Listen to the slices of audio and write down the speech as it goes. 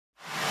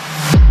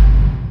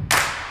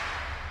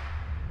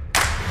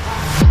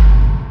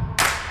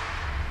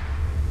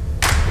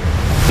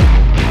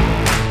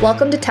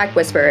Welcome to Tech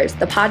Whisperers,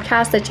 the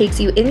podcast that takes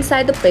you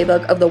inside the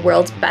playbook of the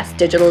world's best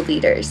digital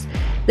leaders.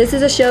 This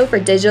is a show for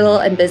digital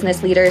and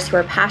business leaders who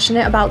are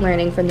passionate about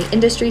learning from the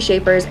industry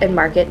shapers and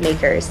market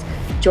makers.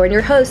 Join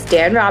your host,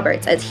 Dan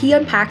Roberts, as he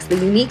unpacks the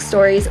unique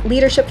stories,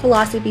 leadership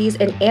philosophies,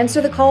 and answer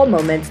the call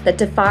moments that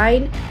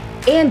define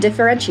and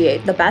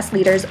differentiate the best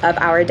leaders of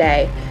our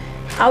day.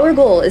 Our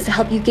goal is to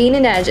help you gain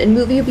an edge and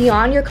move you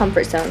beyond your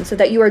comfort zone so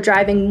that you are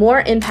driving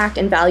more impact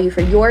and value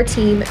for your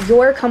team,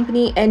 your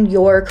company, and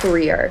your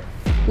career.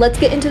 Let's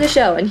get into the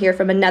show and hear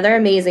from another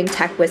amazing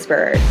tech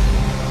whisperer.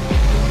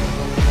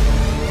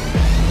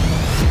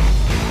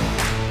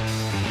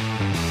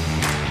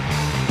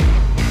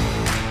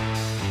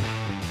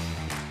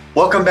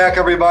 Welcome back,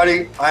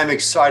 everybody. I'm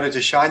excited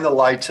to shine the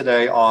light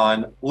today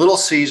on Little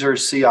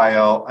Caesars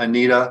CIO,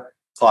 Anita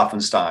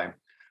Kloffenstein,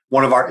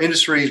 one of our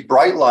industry's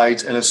bright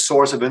lights and a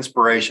source of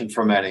inspiration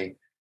for many.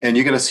 And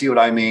you're going to see what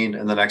I mean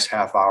in the next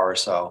half hour or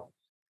so.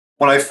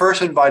 When I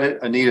first invited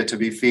Anita to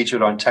be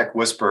featured on Tech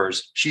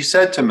Whispers, she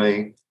said to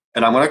me,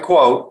 and I'm going to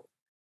quote,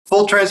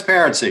 "Full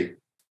transparency,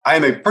 I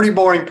am a pretty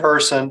boring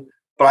person,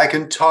 but I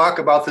can talk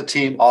about the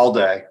team all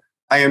day.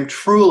 I am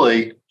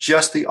truly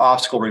just the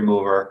obstacle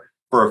remover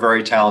for a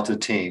very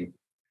talented team."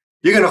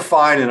 You're going to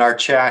find in our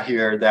chat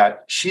here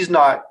that she's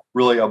not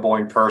really a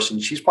boring person.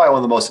 She's probably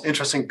one of the most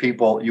interesting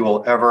people you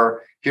will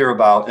ever hear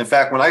about. In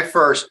fact, when I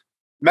first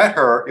met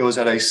her, it was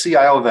at a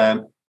CIO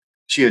event.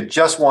 She had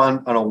just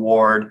won an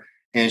award,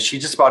 and she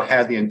just about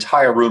had the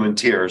entire room in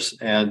tears.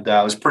 And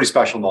it was a pretty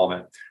special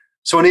moment.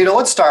 So Anita,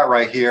 let's start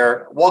right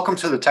here. Welcome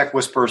to the Tech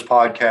Whispers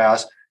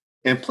podcast.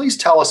 And please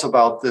tell us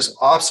about this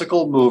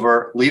obstacle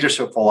mover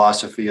leadership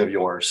philosophy of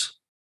yours.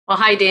 Well,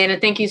 hi, Dan,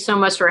 and thank you so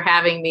much for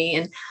having me.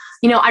 And,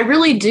 I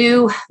really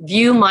do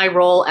view my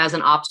role as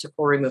an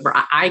obstacle remover.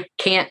 I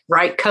can't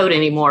write code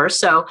anymore.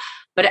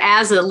 But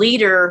as a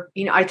leader,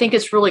 I think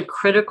it's really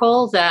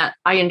critical that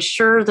I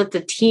ensure that the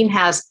team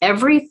has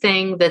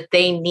everything that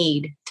they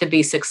need to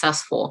be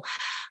successful.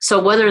 So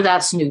whether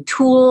that's new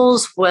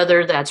tools,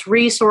 whether that's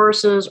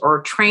resources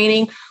or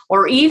training,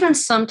 or even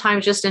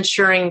sometimes just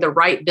ensuring the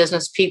right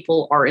business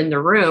people are in the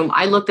room,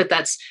 I look at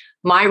that's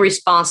my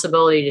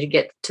responsibility to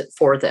get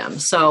for them.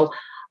 So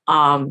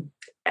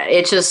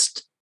it's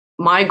just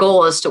my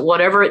goal is to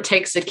whatever it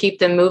takes to keep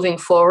them moving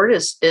forward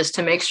is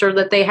to make sure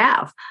that they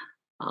have.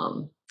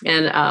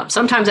 And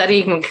sometimes that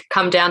even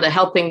come down to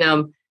helping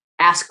them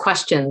ask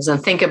questions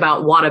and think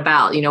about what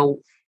about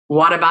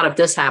if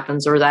this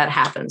happens or that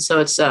happens. So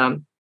it's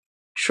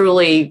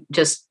truly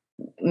just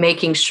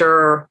making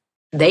sure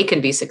they can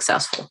be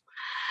successful.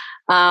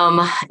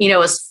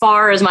 As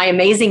far as my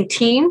amazing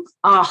team,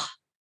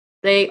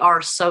 they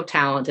are so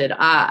talented.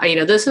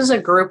 This is a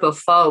group of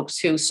folks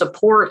who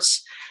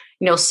supports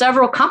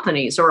several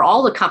companies or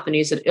all the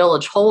companies at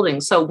Illich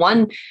Holdings. So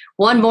one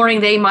morning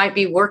they might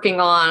be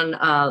working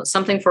on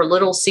something for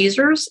Little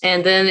Caesars,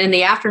 and then in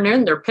the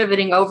afternoon they're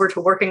pivoting over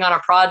to working on a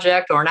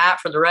project or an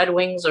app for the Red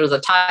Wings or the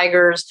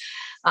Tigers,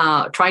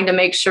 trying to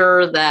make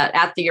sure that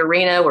at the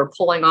arena we're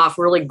pulling off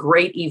really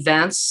great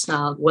events,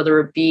 whether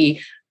it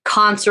be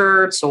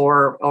concerts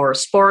or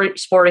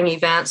sporting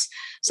events.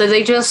 So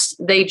they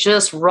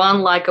just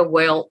run like a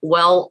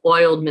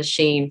well-oiled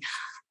machine.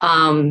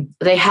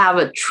 They have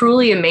a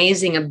truly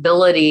amazing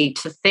ability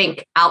to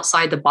think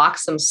outside the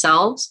box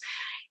themselves.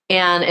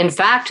 And in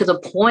fact, to the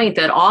point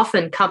that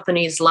often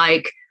companies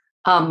like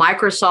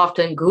Microsoft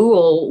and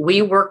Google,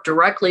 we work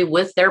directly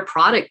with their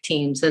product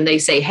teams and they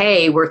say,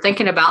 "Hey, we're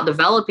thinking about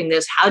developing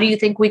this. How do you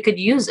think we could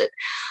use it?"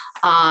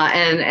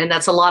 And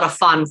that's a lot of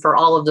fun for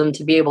all of them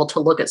to be able to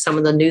look at some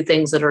of the new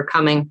things that are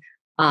coming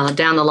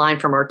down the line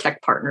from our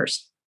tech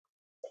partners.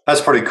 That's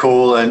pretty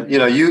cool. And,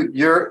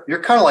 you're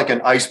kind of like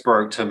an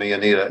iceberg to me,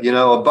 Anita.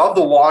 Above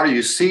the water,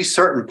 you see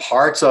certain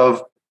parts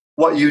of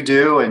what you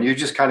do and you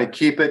just kind of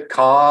keep it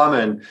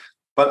calm.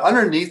 But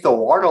underneath the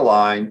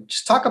waterline,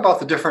 just talk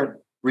about the different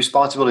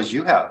responsibilities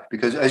you have.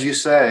 Because as you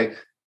say,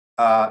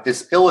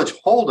 it's Illich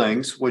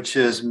Holdings, which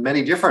is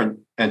many different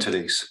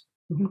entities.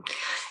 Mm-hmm.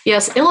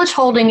 Yes, Illich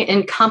Holding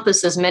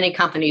encompasses many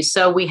companies.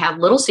 So we have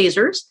Little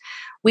Caesars.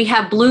 We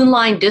have Blue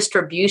Line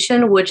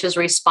Distribution, which is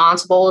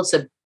responsible. It's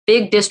a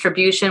big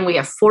distribution. We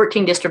have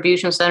 14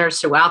 distribution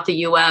centers throughout the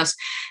U.S.,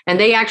 and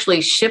they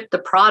actually ship the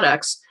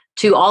products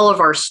to all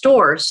of our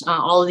stores,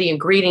 all of the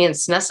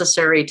ingredients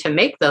necessary to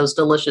make those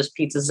delicious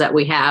pizzas that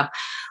we have.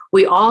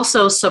 We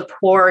also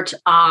support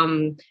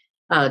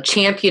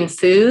Champion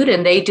Food,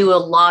 and they do a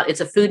lot.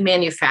 It's a food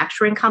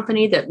manufacturing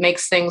company that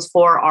makes things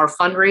for our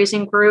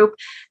fundraising group,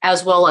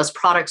 as well as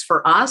products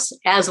for us,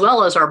 as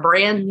well as our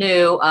brand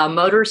new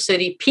Motor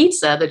City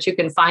pizza that you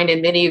can find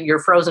in many of your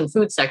frozen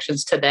food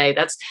sections today.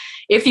 That's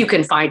if you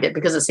can find it,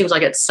 because it seems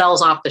like it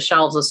sells off the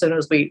shelves as soon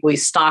as we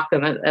stock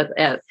them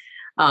at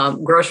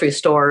grocery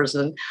stores.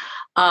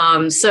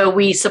 And so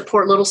we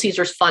support Little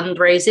Caesars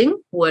fundraising,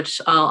 which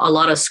a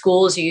lot of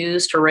schools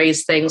use to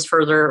raise things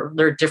for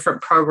their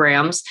different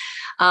programs.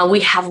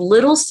 We have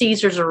Little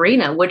Caesars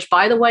Arena, which,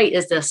 by the way,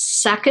 is the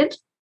second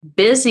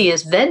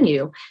busiest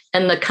venue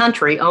in the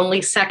country,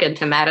 only second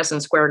to Madison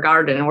Square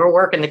Garden, and we're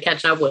working to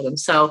catch up with them.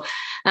 So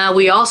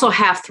we also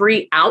have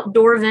 3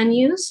 outdoor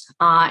venues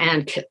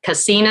and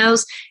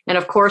casinos. And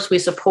of course, we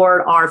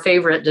support our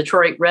favorite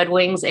Detroit Red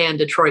Wings and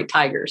Detroit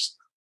Tigers.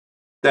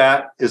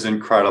 That is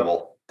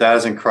incredible. That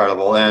is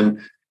incredible.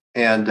 And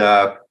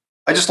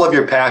I just love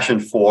your passion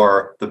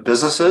for the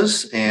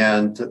businesses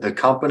and the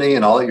company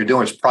and all that you're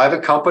doing. It's a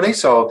private company,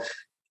 so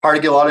hard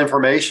to get a lot of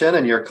information.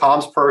 And your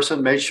comms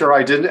person made sure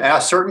I didn't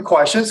ask certain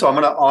questions. So I'm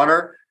going to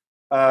honor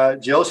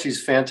Jill.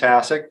 She's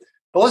fantastic.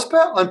 But let's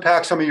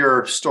unpack some of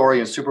your story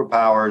and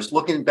superpowers,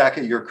 looking back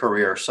at your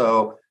career.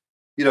 So,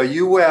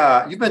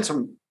 you've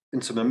been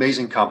in some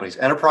amazing companies.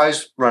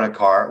 Enterprise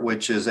Rent-A-Car,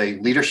 which is a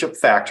leadership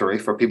factory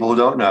for people who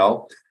don't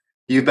know.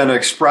 You've been at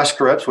Express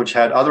Scripts, which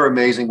had other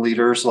amazing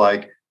leaders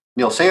like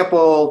Neil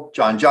Sample,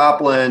 John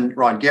Joplin,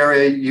 Ron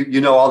Gary. You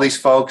know all these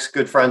folks,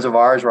 good friends of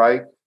ours,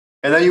 right?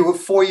 And then you were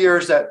 4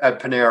 years at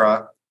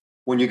Panera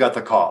when you got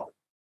the call.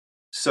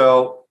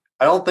 So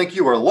I don't think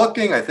you were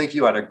looking. I think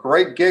you had a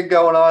great gig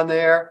going on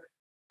there.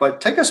 But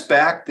take us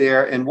back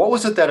there, and what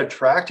was it that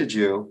attracted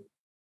you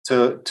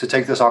to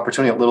take this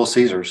opportunity at Little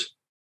Caesars?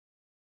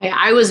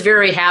 I was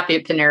very happy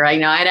at Panera.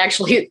 I'd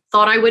actually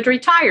thought I would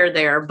retire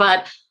there,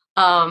 but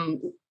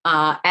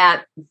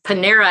at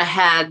Panera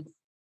had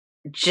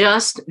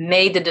just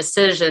made the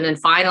decision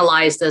and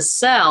finalized a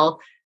sell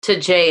to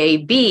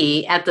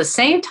JAB. At the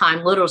same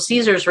time, Little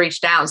Caesars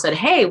reached out and said,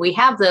 "Hey, we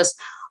have this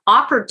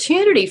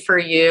opportunity for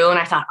you." And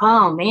I thought,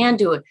 "Oh man,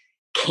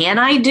 can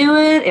I do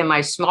it? Am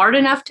I smart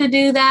enough to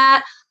do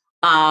that?"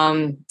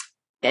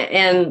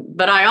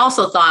 But I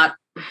also thought,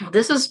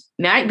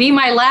 might be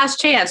my last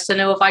chance to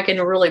know if I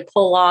can really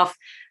pull off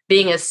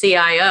being a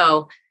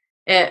CIO.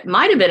 It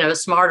might have been a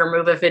smarter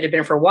move if it had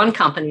been for one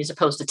company as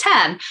opposed to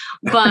 10.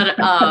 But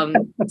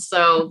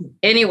so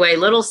anyway,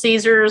 Little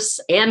Caesars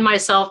and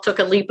myself took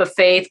a leap of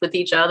faith with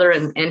each other,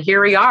 and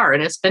here we are.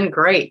 And it's been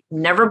great.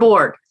 Never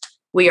bored.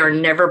 We are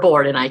never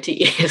bored in IT.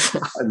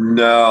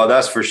 No,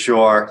 that's for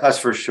sure. That's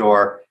for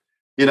sure.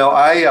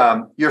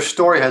 Your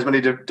story has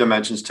many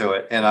dimensions to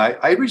it. And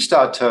I reached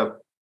out to,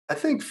 I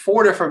think,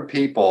 4 different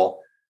people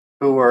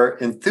who were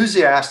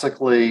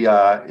enthusiastically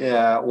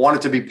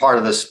wanted to be part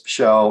of this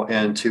show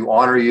and to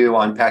honor you,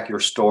 unpack your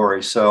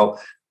story. So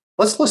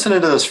let's listen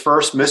into this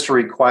first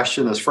mystery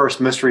question, this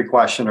first mystery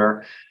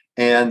questioner,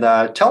 and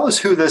tell us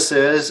who this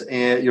is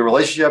and your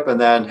relationship, and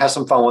then have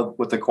some fun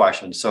with the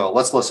question. So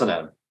let's listen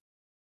in.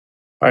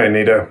 Hi,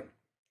 Anita.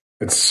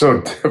 It's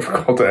so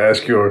difficult to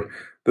ask you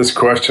this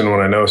question when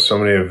I know so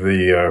many of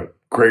the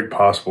great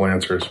possible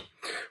answers.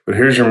 But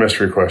here's your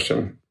mystery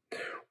question.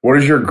 What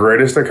is your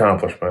greatest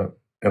accomplishment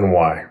and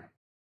why?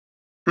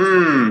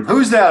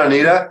 Who's that,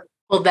 Anita?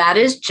 Well, that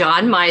is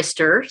John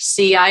Meister,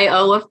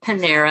 CIO of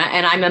Panera.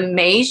 And I'm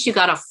amazed you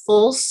got a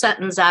full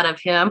sentence out of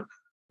him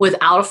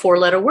without a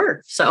 4-letter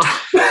word. So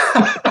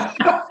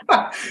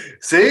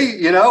see,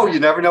 you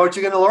never know what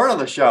you're going to learn on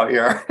the show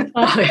here.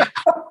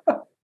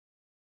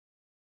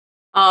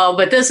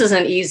 But this is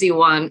an easy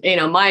one.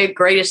 My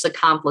greatest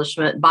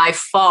accomplishment by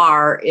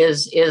far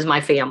is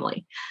my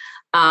family.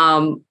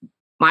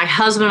 My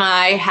husband and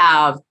I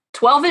have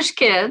 12-ish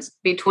kids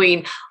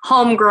between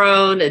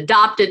homegrown,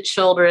 adopted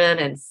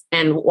children,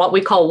 and what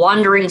we call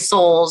wandering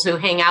souls who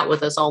hang out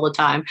with us all the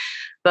time.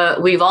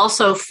 But we've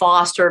also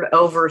fostered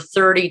over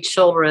 30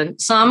 children.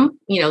 Some,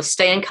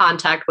 stay in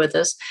contact with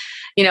us.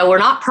 We're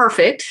not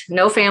perfect.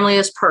 No family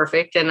is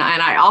perfect. And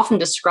I often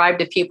describe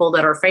to people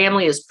that our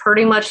family is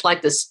pretty much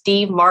like the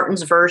Steve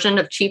Martin's version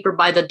of Cheaper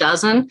by the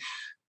Dozen.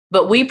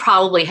 But we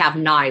probably have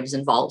knives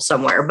involved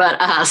somewhere.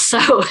 But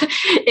so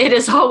it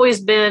has always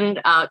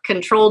been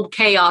controlled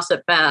chaos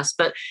at best.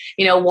 But,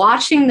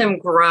 watching them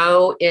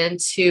grow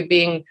into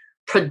being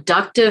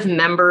productive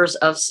members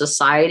of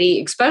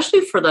society,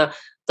 especially for the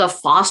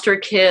foster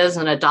kids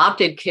and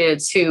adopted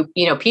kids who,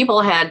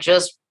 people had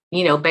just,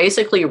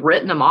 basically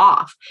written them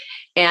off.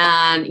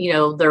 And,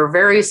 they're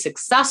very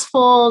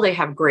successful. They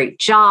have great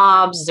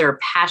jobs. They're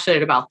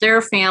passionate about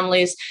their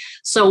families.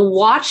 So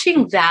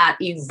watching that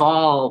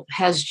evolve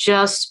has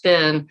just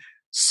been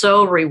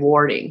so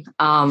rewarding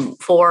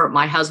for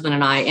my husband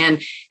and I.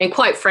 And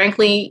quite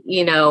frankly,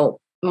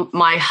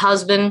 my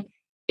husband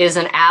is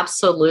an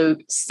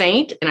absolute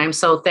saint. And I'm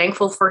so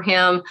thankful for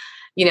him,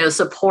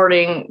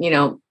 supporting,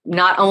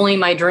 not only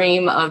my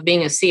dream of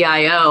being a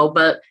CIO,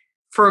 but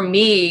for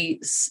me,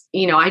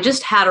 I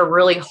just had a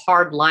really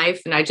hard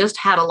life, and I just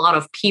had a lot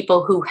of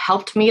people who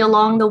helped me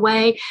along the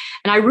way.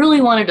 And I really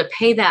wanted to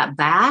pay that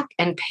back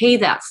and pay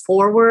that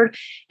forward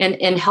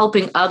in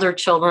helping other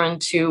children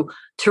to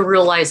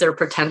realize their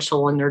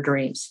potential and their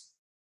dreams.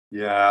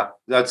 Yeah,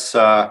 that's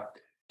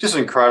just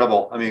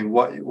incredible. I mean,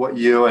 what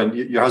you and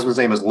your husband's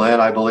name is Lynn,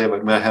 I believe.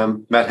 I met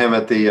him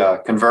at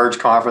the Converge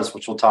conference,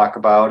 which we'll talk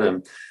about.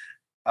 And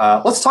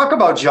let's talk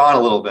about John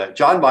a little bit.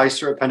 John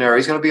Meister at Panera.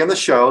 He's going to be on the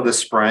show this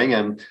spring,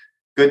 and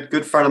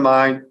good friend of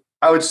mine.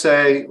 I would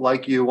say,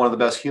 like you, one of the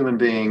best human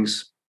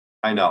beings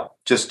I know.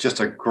 Just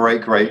a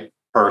great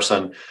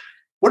person.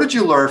 What did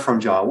you learn from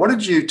John? What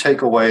did you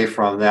take away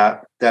from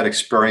that that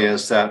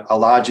experience that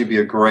allowed you to be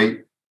a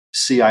great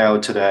CIO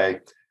today.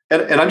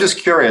 And I'm just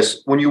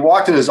curious, when you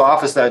walked in his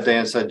office that day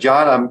and said,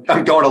 John,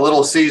 I'm going to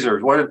Little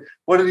Caesars,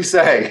 what did he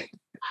say?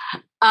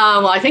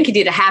 Well, I think he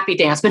did a happy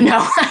dance, but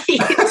no.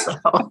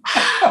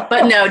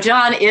 But no,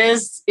 John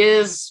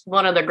is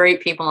one of the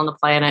great people on the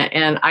planet.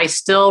 And I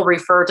still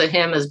refer to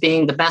him as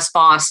being the best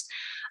boss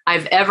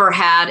I've ever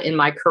had in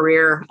my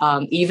career.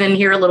 Even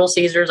here at Little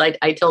Caesars,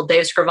 I tell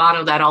Dave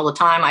Scrivano that all the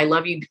time. I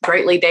love you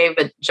greatly, Dave,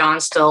 but John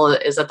still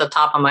is at the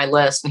top of my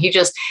list. And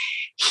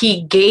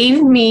he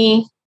gave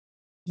me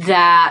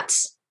that,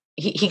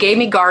 he gave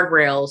me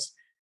guardrails,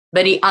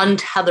 but he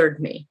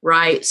untethered me,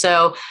 right?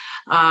 So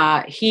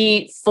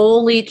he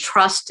fully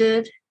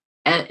trusted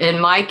in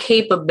my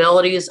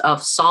capabilities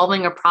of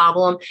solving a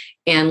problem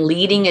and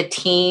leading a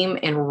team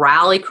and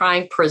rally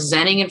crying,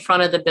 presenting in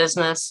front of the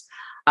business.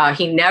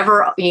 He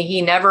never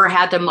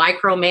had to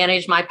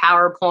micromanage my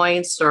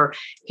PowerPoints, or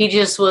he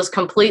just was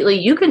completely,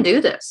 you can do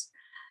this,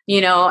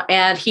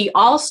 and he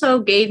also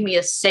gave me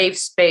a safe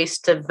space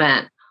to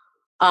vent.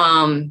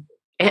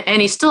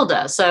 And he still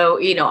does. So,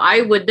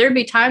 there'd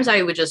be times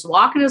I would just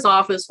walk in his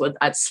office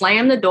I'd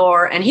slam the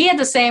door, and he had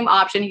the same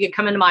option. He could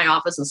come into my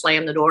office and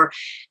slam the door,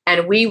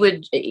 and we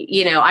would,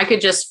 I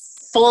could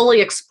just fully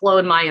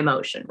explode my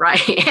emotion.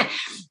 Right.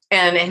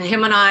 And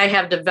him and I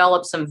have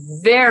developed some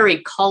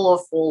very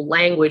colorful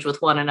language with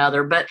one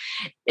another, but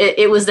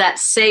it was that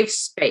safe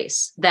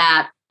space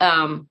that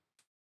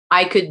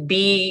I could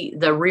be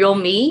the real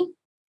me,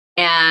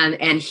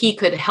 and he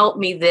could help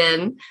me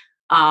then.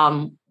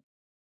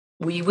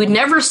 We would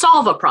never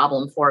solve a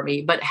problem for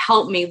me, but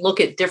help me look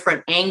at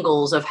different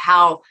angles of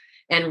how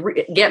and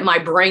get my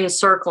brain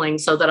circling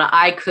so that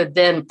I could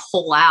then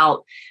pull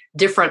out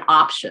different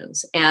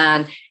options.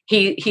 And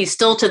he's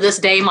still to this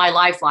day my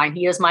lifeline.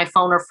 He is my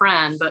phone a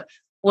friend. But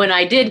when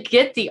I did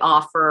get the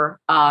offer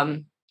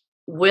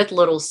with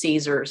Little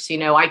Caesars,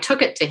 I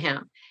took it to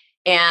him,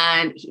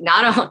 and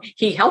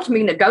he helped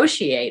me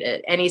negotiate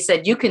it. And he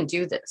said, "You can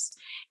do this."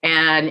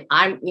 And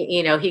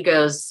he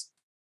goes,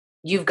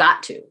 you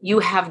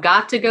have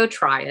got to go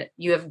try it.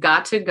 You have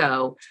got to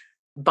go,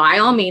 by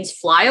all means,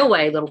 fly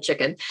away, little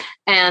chicken.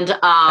 And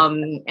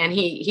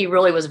he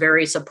really was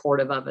very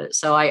supportive of it.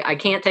 So I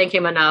can't thank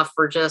him enough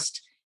for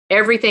just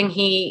everything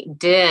he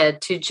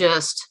did to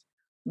just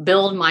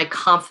build my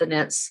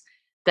confidence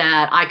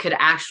that I could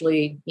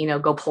actually,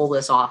 go pull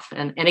this off.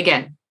 And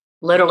again,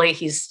 literally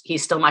he's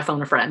still my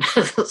phone a friend.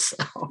 So,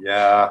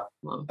 yeah,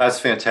 that's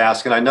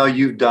fantastic. And I know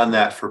you've done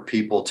that for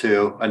people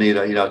too,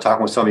 Anita,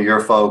 talking with some of your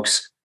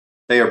folks.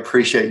 They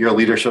appreciate your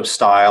leadership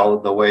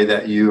style, the way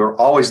that you are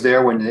always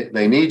there when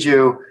they need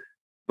you,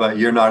 but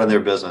you're not in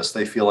their business.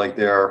 They feel like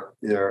they're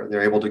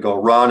able to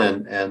go run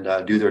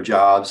and do their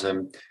jobs.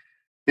 And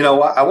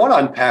I want to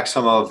unpack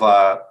some of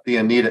the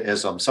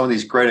Anita-ism, some of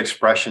these great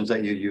expressions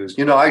that you use.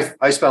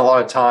 I spent a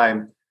lot of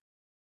time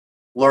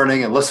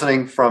learning and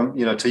listening from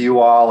to you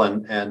all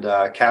and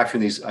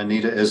capturing these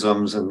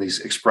Anita-isms and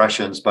these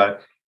expressions.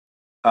 But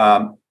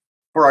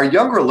for our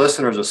younger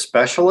listeners,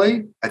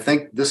 especially, I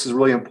think this is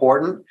really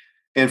important.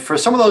 And for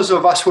some of those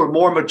of us who are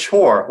more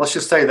mature, let's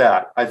just say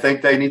that, I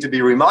think they need to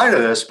be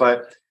reminded of this.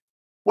 But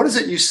what is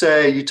it you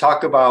say? You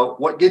talk about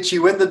what gets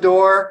you in the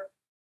door,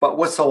 but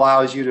what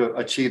allows you to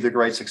achieve the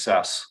great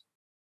success?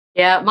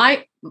 Yeah,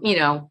 my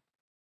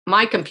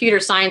computer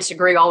science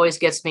degree always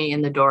gets me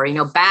in the door.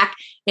 Back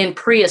in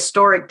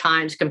prehistoric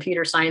times,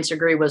 computer science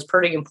degree was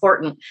pretty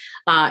important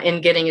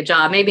in getting a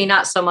job. Maybe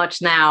not so much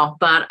now,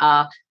 but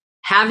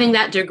having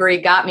that degree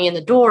got me in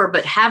the door,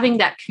 but having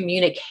that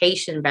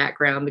communication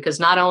background, because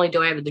not only do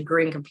I have a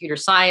degree in computer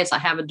science, I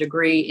have a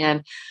degree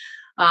in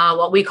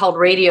what we called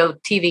radio,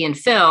 TV, and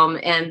film.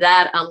 And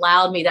that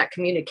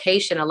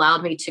communication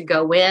allowed me to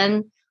go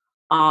in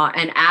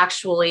and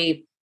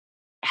actually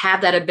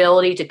have that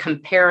ability to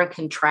compare and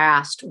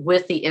contrast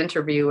with the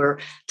interviewer,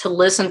 to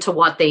listen to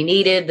what they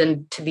needed,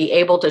 then to be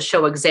able to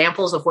show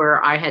examples of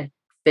where I had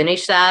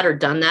finished that or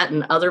done that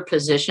in other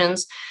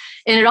positions.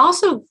 And it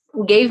also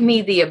gave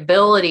me the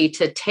ability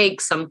to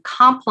take some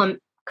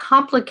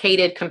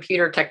complicated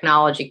computer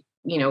technology,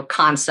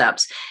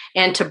 concepts,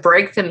 and to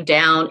break them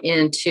down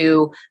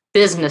into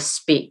business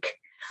speak.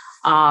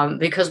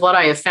 Because what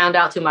I have found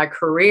out through my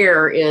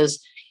career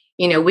is,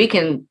 we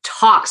can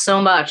talk so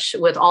much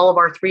with all of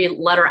our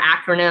 3-letter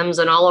acronyms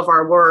and all of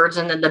our words,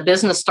 and then the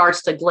business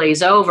starts to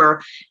glaze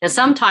over. And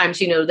sometimes,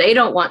 they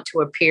don't want to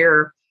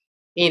appear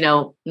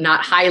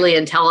not highly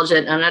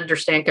intelligent and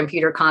understand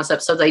computer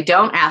concepts. So they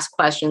don't ask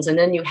questions. And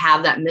then you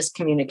have that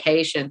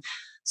miscommunication.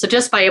 So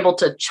just by able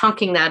to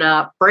chunking that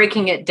up,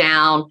 breaking it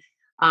down,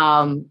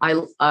 I'm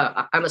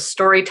a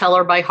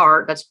storyteller by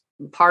heart. That's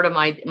part of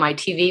my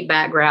TV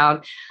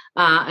background.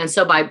 And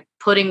so by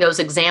putting those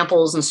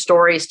examples and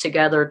stories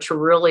together to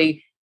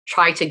really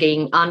try to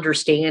gain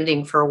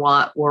understanding for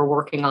what we're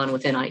working on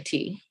within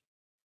IT.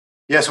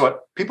 Yes,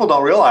 what people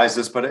don't realize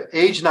this, but at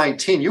age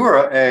 19, you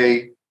were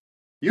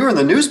in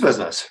the news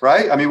business,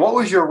 right? I mean, what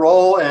was your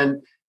role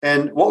and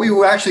what were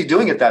you actually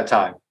doing at that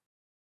time?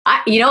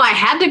 I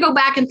had to go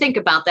back and think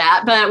about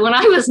that. But when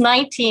I was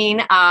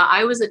 19,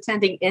 I was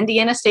attending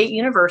Indiana State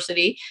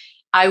University.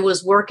 I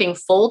was working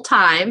full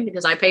time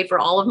because I paid for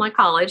all of my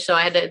college. So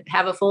I had to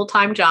have a full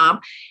time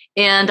job.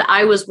 And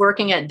I was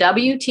working at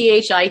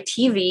WTHI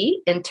TV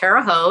in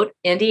Terre Haute,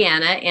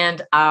 Indiana.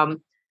 And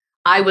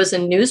I was a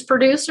news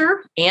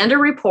producer and a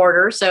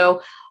reporter.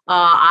 So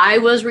I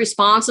was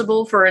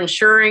responsible for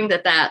ensuring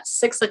that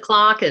 6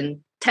 o'clock and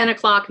 10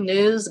 o'clock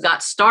news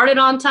got started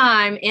on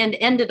time and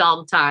ended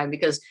on time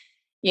because,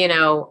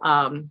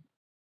 Walter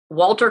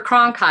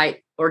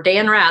Cronkite or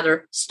Dan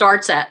Rather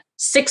starts at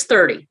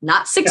 6:30,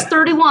 not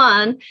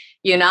 6:31.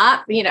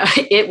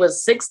 It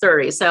was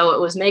 6:30. So it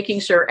was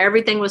making sure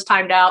everything was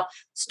timed out,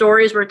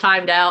 stories were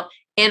timed out.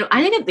 And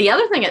I think the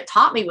other thing it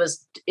taught me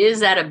is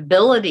that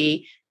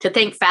ability to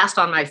think fast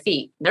on my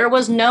feet. There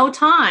was no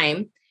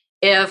time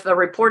if a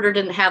reporter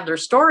didn't have their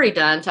story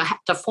done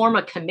to form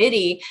a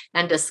committee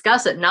and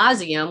discuss ad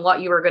nauseum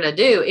what you were going to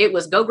do. It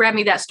was go grab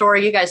me that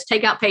story. You guys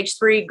take out page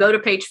 3, go to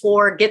page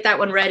 4, get that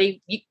one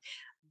ready.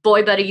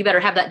 Boy, buddy, you better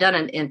have that done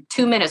in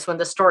 2 minutes when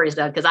the story is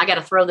done because I got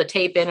to throw the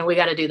tape in and we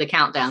got to do the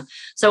countdown.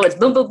 So it's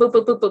boom, boom, boom,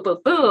 boom, boom, boom, boom,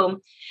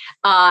 boom.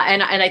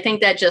 And I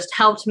think that just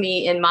helped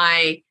me in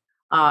my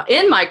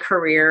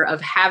career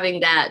of having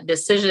that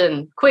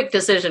quick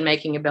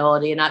decision-making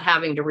ability and not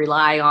having to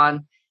rely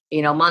on,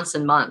 months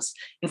and months.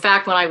 In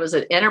fact, when I was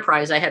at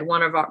Enterprise, I had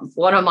one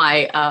of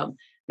my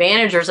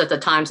managers at the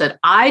time said,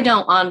 "I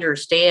don't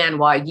understand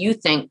why you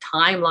think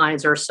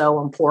timelines are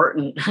so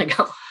important." I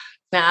go,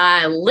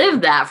 I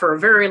lived that for a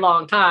very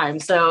long time.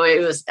 So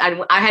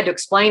I had to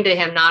explain to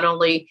him not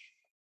only,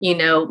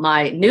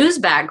 my news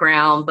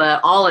background,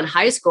 but all in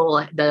high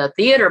school, the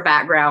theater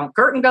background.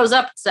 Curtain goes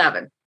up at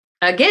 7.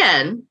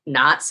 Again,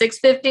 not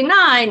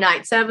 6:59,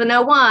 not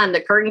 7:01.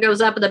 The curtain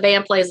goes up and the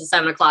band plays at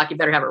 7 o'clock. You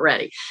better have it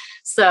ready.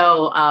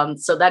 So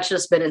that's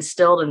just been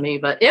instilled in me.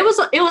 But it was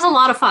a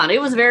lot of fun.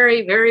 It was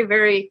very, very,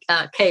 very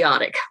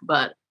chaotic.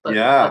 But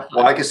yeah,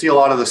 well, I can see a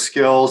lot of the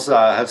skills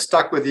have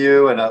stuck with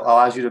you and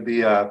allows you to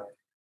be an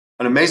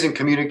amazing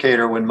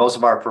communicator when most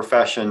of our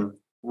profession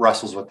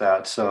wrestles with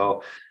that.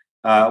 So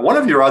one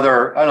of your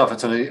other, I don't know if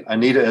it's an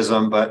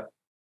Anita-ism, but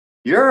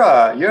you're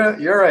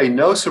a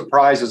no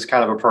surprises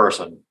kind of a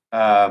person.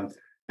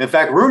 In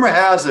fact, rumor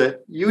has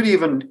it you'd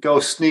even go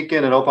sneak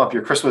in and open up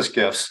your Christmas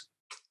gifts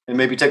and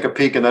maybe take a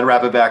peek and then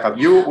wrap it back up.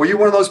 Were you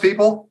one of those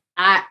people?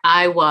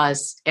 I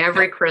was.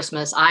 Every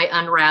Christmas, I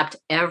unwrapped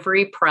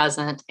every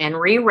present and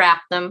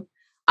rewrapped them.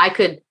 I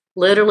could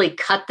literally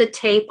cut the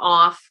tape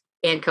off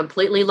and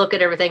completely look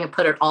at everything and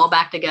put it all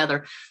back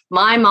together.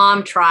 My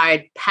mom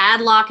tried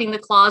padlocking the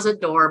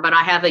closet door, but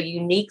I have a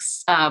unique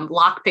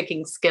lock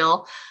picking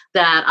skill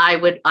that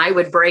I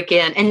would break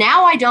in. And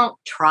now I don't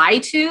try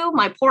to.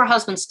 My poor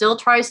husband still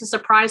tries to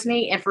surprise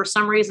me. And for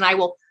some reason, I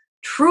will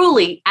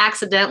truly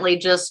accidentally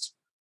just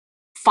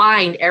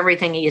find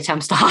everything he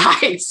attempts to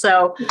hide.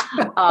 So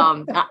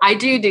I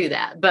do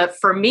that. But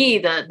for me,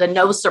 the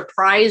no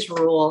surprise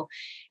rule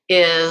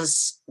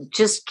is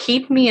just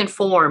keep me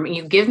informed.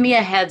 You give me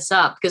a heads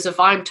up, because if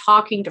I'm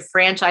talking to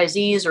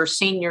franchisees or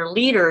senior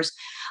leaders,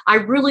 I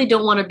really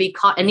don't want to be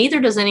caught, and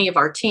neither does any of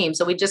our team.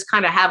 So we just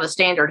kind of have a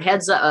standard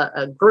heads up,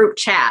 a group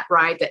chat,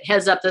 right? That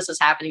heads up, this is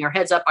happening, or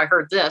heads up, I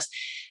heard this.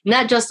 And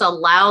that just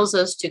allows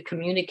us to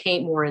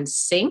communicate more in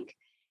sync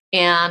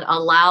and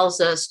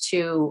allows us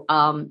to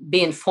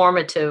be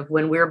informative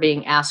when we're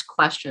being asked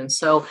questions.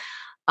 So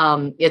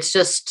it's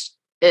just,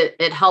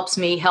 it helps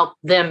me help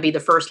them be the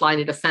first line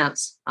of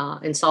defense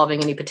in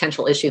solving any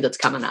potential issue that's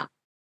coming up.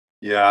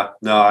 Yeah,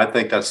 no, I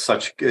think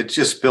it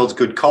just builds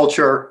good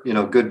culture,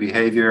 good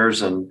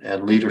behaviors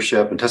and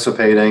leadership,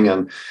 anticipating.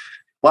 And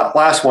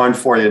last one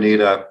for you,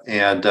 Anita.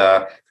 And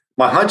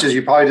my hunch is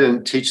you probably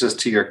didn't teach this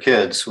to your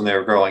kids when they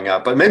were growing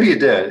up, but maybe you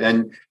did.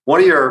 And one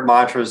of your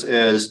mantras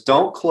is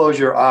don't close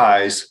your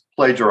eyes,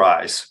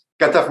 plagiarize.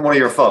 Got that from one of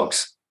your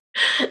folks.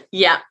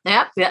 Yeah,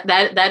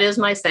 that is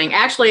my saying.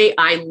 Actually,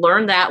 I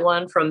learned that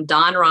one from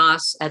Don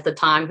Ross at the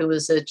time, who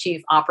was the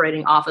chief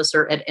operating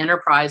officer at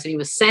Enterprise. And he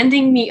was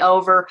sending me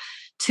over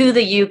to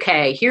the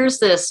UK. Here's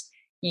this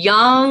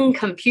young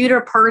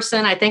computer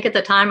person. I think at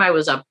the time I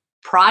was a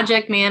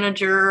project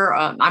manager.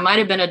 I might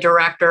have been a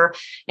director.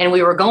 And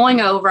we were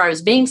going over, I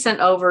was being sent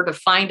over to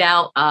find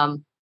out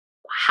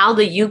how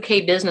the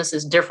UK business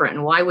is different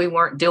and why we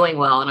weren't doing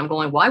well. And I'm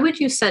going, why would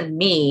you send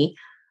me,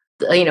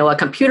 a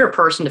computer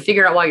person, to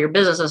figure out why your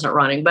business isn't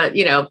running? But,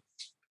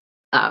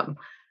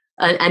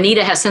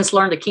 Anita has since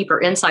learned to keep her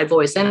inside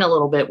voice in a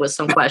little bit with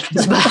some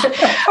questions,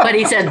 but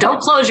he said, don't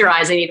close your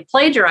eyes. I need to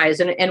plagiarize.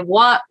 And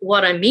what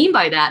I mean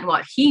by that, and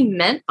what he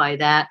meant by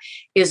that,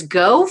 is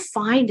go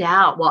find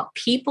out what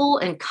people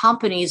and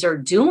companies are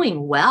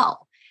doing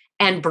well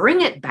and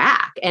bring it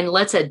back, and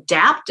let's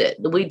adapt it.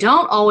 We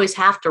don't always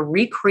have to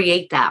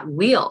recreate that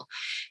wheel.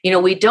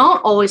 We don't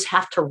always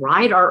have to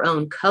write our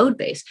own code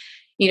base.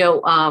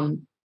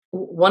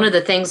 One of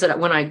the things that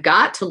when I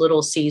got to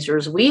Little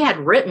Caesars, we had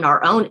written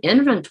our own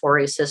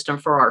inventory system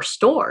for our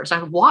stores.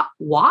 And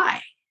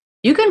why?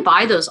 You can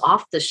buy those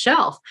off the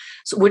shelf,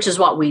 which is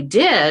what we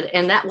did.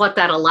 And what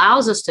that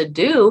allows us to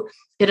do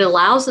it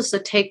allows us to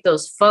take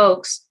those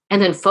folks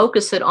and then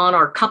focus it on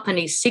our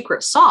company's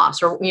secret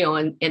sauce, or,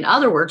 in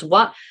other words,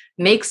 what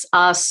makes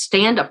us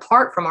stand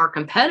apart from our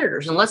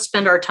competitors. And let's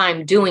spend our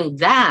time doing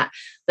that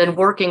than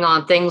working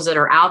on things that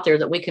are out there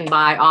that we can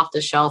buy off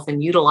the shelf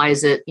and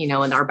utilize it, in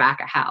our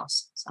back of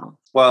house. So,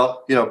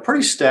 well,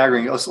 pretty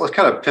staggering. Let's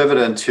kind of pivot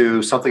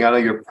into something I know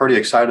you're pretty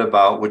excited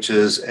about, which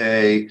is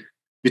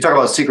you talk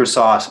about secret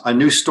sauce, a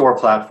new store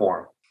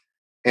platform.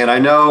 And I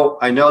know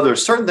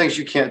there's certain things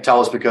you can't tell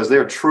us because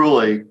they're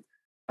truly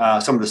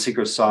some of the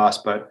secret sauce,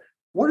 but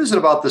what is it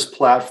about this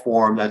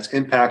platform that's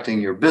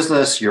impacting your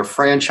business, your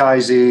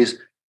franchisees?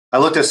 I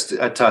looked at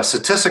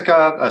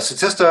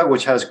Statista,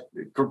 which has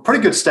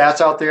pretty good stats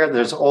out there.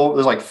 There's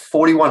like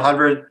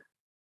 4,100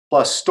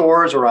 plus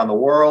stores around the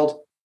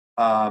world.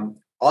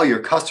 All your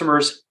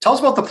customers. Tell us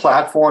about the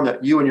platform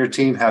that you and your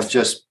team have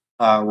just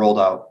rolled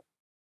out.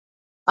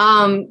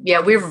 Yeah,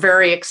 we're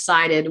very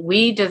excited.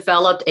 We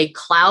developed a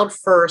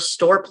cloud-first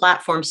store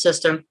platform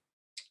system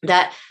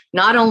that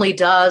not only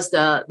does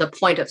the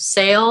point of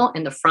sale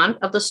in the front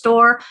of the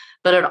store,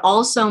 but it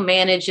also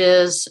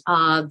manages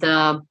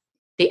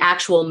the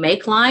actual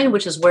make line,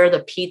 which is where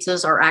the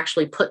pizzas are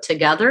actually put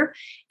together.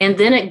 And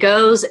then it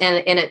goes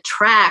and it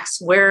tracks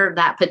where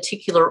that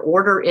particular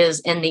order is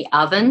in the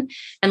oven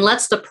and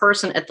lets the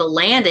person at the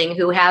landing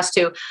who has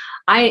to,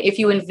 if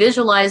you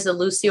visualize the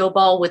Lucio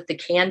ball with the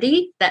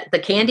candy, the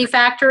candy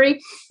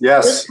factory,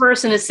 yes, this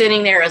person is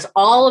sitting there as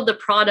all of the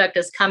product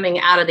is coming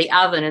out of the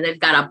oven and they've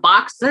got to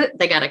box it,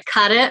 they got to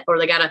cut it, or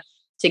they got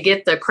to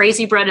get the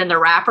crazy bread in the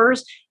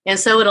wrappers. And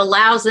so it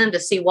allows them to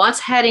see what's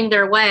heading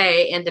their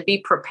way and to be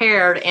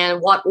prepared and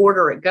what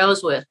order it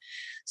goes with.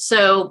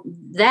 So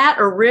that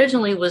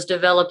originally was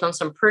developed on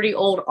some pretty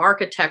old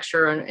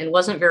architecture and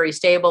wasn't very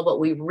stable, but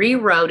we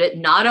rewrote it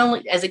not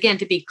only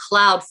to be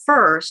cloud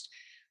first,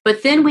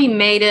 but then we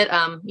made it,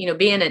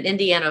 being an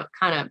Indiana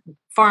kind of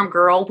farm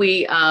girl,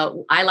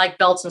 I like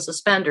belts and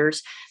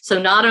suspenders. So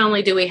not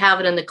only do we have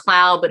it in the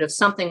cloud, but if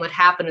something would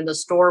happen and the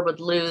store would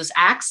lose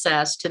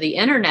access to the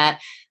internet,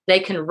 they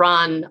can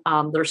run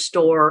their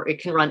store. It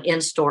can run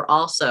in store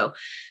also.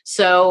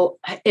 So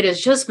it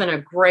has just been a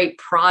great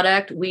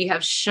product. We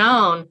have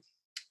shown,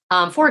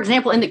 for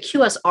example, in the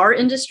QSR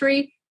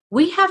industry,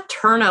 we have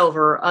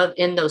turnover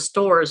in those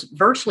stores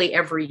virtually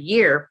every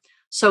year.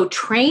 So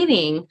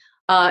training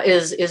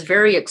is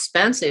very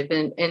expensive.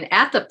 And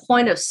at the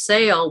point of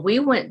sale, we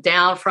went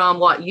down from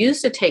what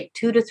used to take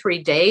 2 to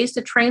 3 days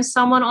to train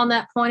someone on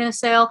that point of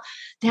sale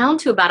down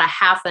to about a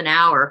half an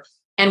hour.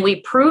 And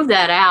we proved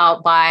that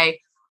out by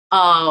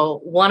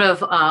one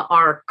of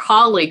our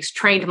colleagues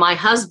trained my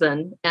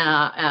husband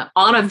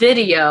on a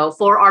video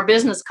for our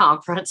business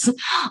conference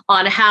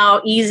on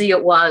how easy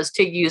it was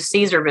to use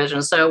Caesar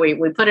Vision. So we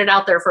put it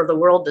out there for the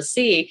world to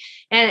see.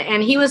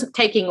 And he was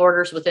taking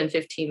orders within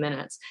 15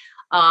 minutes.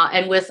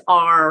 And with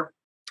our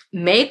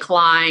make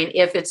line,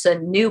 if it's a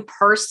new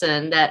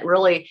person that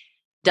really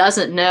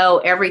doesn't know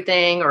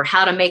everything or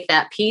how to make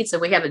that pizza,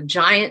 we have a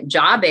giant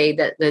job aid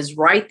that is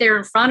right there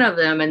in front of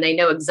them, and they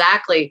know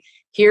exactly,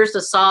 here's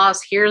the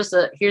sauce, here's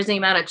the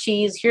amount of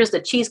cheese, here's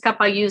the cheese cup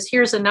I use,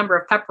 here's the number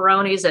of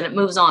pepperonis, and it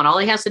moves on. All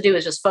he has to do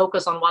is just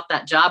focus on what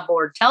that job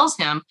board tells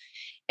him,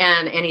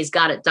 and he's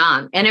got it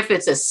done. And if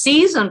it's a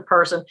seasoned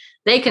person,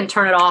 they can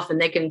turn it off and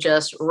they can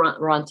just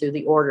run through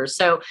the orders.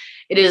 So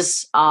it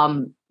is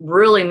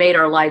really made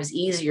our lives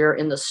easier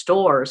in the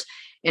stores.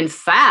 In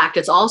fact,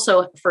 it's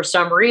also, for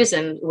some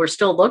reason, we're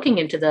still looking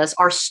into this,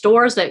 our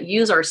stores that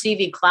use our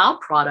CV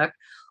Cloud product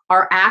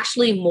are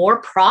actually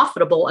more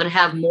profitable and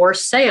have more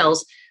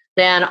sales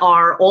than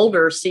our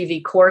older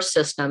CV Core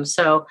system.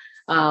 So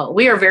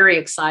we are very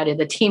excited.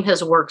 The team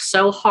has worked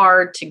so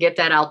hard to get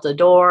that out the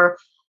door.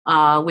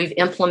 We've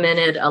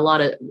implemented a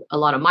lot of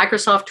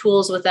Microsoft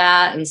tools with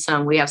that,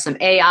 and we have some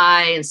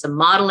AI and some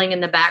modeling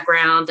in the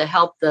background to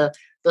help the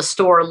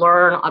store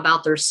learn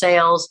about their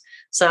sales.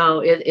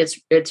 So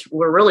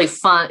we're really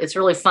fun. It's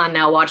really fun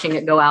now watching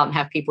it go out and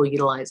have people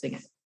utilizing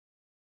it.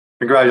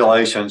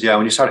 Congratulations. Yeah,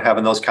 when you start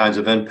having those kinds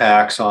of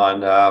impacts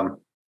on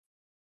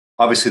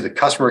obviously the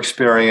customer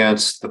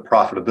experience, the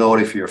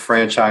profitability for your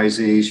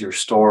franchisees, your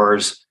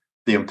stores,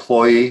 the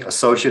employee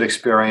associate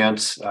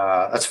experience,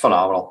 that's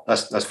phenomenal.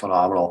 That's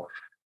phenomenal.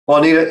 Well,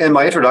 Anita, in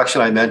my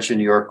introduction, I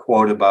mentioned your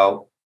quote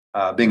about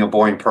being a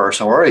boring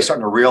person. We're already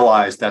starting to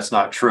realize that's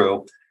not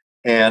true.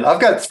 And I've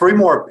got 3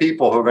 more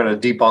people who are going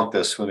to debunk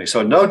this with me.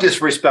 So no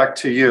disrespect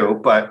to you,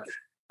 but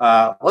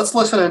let's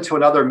listen into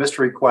another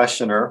mystery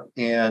questioner,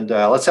 and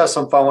let's have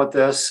some fun with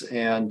this,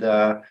 and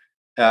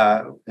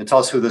tell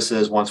us who this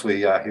is once we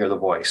hear the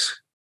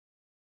voice.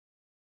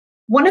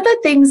 One of the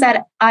things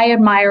that I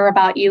admire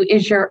about you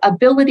is your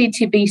ability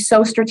to be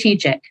so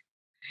strategic.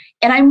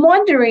 And I'm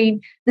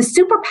wondering, the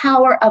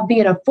superpower of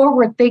being a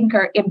forward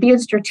thinker and being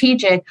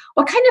strategic,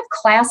 what kind of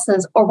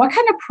classes or what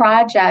kind of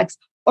projects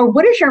or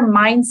what is your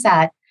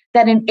mindset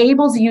that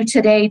enables you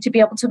today to be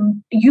able to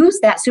use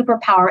that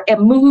superpower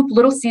and move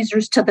Little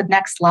Caesars to the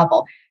next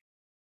level?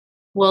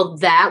 Well,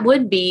 that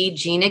would be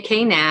Gina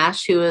K.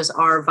 Nash, who is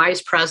our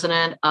Vice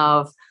President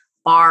of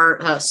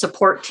our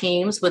support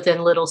teams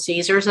within Little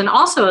Caesars, and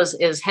also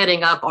is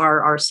heading up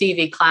our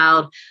CV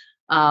Cloud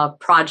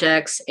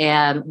projects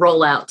and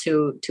rollout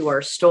to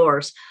our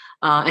stores.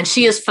 And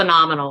she is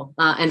phenomenal.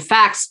 In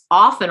fact,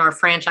 often our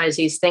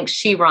franchisees think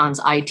she runs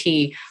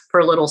IT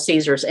for Little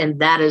Caesars, and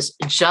that is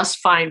just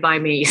fine by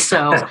me.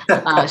 So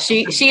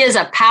she is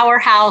a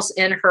powerhouse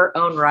in her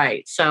own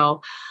right.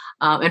 So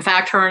in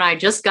fact, her and I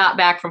just got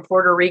back from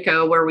Puerto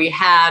Rico, where we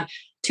had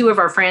two of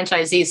our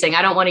franchisees saying,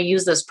 I don't want to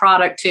use this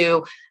product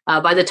to,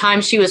 by the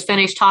time she was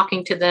finished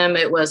talking to them,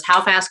 it was,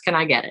 how fast can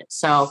I get it?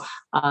 So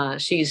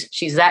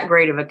she's that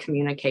great of a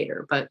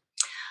communicator. But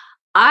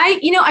I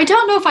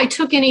don't know if I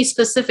took any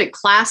specific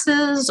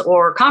classes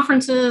or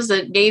conferences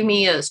that gave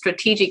me a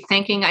strategic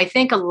thinking. I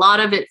think a lot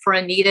of it for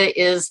Anita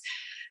is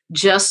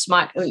just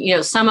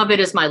some of it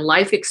is my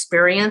life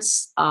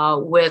experience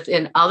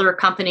within other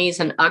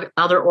companies and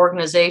other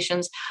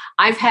organizations.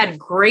 I've had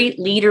great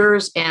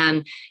leaders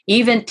and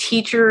even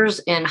teachers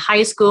in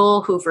high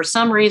school who, for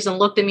some reason,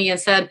 looked at me and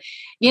said,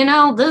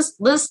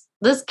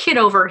 this kid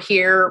over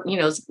here,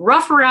 is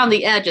rough around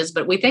the edges,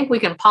 but we think we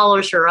can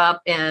polish her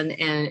up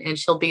and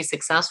she'll be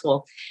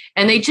successful.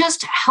 And they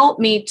just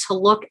helped me to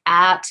look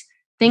at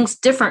things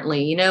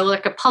differently,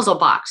 like a puzzle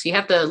box. You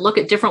have to look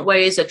at different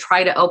ways to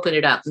try to open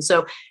it up. And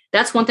so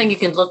that's one thing you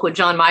can look with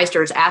John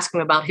Meister, is ask him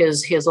about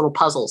his little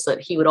puzzles that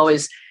he would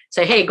always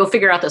say, hey, go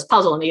figure out this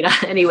puzzle, Anita.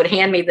 And he would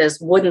hand me this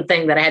wooden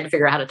thing that I had to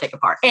figure out how to take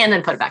apart and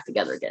then put it back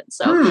together again.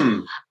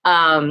 So,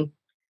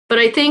 but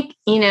I think,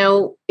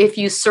 if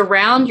you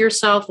surround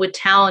yourself with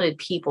talented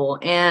people,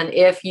 and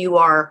if you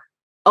are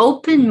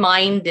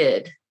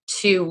open-minded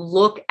to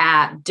look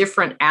at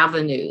different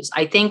avenues,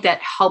 I think that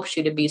helps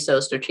you to be so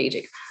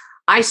strategic.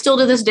 I still,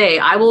 to this day,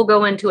 I will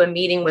go into a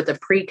meeting with a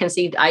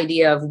preconceived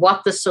idea of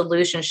what the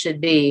solution should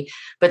be.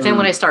 But then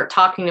when I start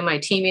talking to my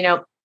team,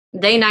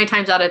 they 9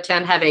 times out of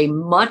 10 have a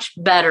much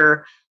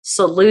better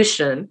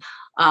solution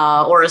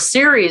or a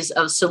series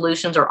of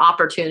solutions or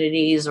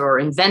opportunities or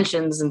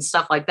inventions and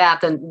stuff like that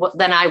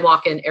than I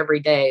walk in every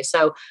day.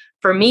 So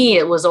for me,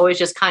 it was always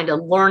just kind of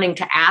learning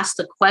to ask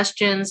the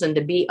questions and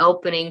to be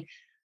opening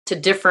to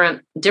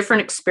different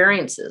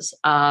experiences.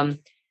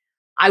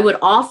 I would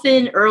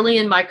often, early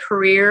in my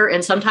career,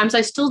 and sometimes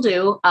I still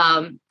do,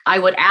 I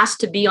would ask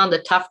to be on the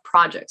tough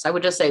projects. I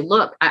would just say,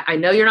 look, I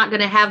know you're not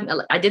going to have,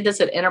 I did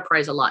this at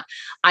Enterprise a lot.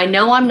 I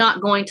know I'm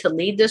not going to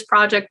lead this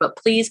project, but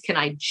please, can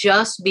I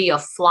just be a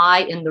fly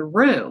in the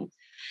room?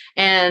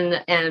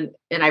 And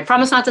I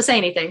promise not to say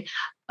anything,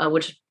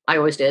 which I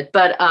always did,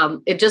 but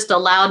it just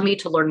allowed me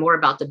to learn more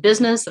about the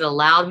business. It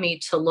allowed me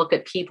to look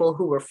at people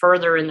who were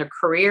further in their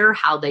career,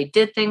 how they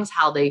did things,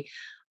 how they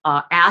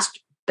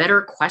asked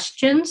better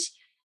questions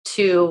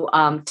to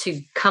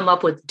come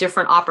up with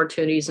different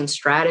opportunities and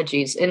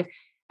strategies. And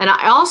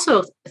I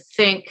also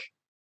think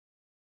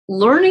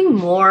learning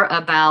more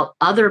about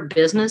other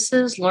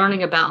businesses,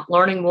 learning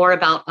more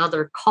about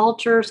other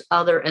cultures,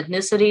 other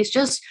ethnicities,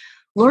 just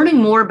learning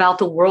more about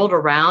the world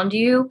around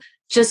you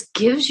just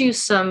gives you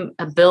some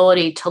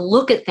ability to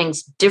look at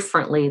things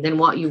differently than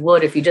what you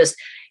would if you just,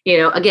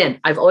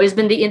 again, I've always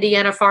been the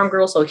Indiana farm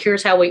girl, so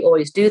here's how we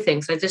always do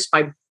things. And just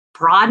by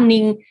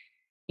broadening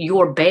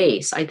your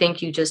base, I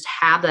think you just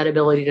have that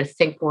ability to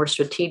think more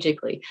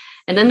strategically.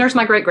 And then there's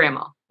my great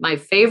grandma. My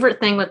favorite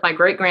thing with my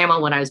great grandma,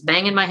 when I was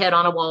banging my head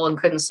on a wall and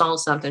couldn't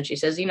solve something, she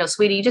says,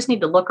 sweetie, you just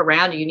need to look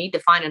around. You need to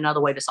find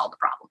another way to solve the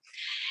problem.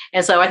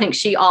 And so I think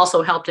she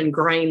also helped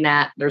ingrain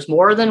that there's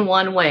more than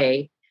one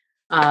way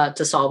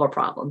to solve a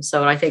problem.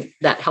 So I think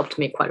that helped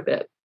me quite a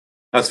bit.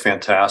 That's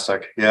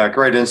fantastic. Yeah,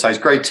 great insights,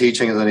 great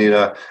teaching,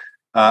 Anita.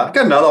 I've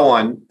got another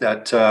one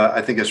that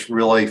I think is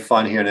really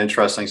fun here and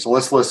interesting. So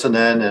let's listen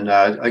in. And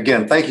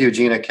again, thank you,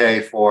 Gina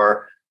Kay,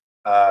 for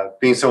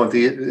being so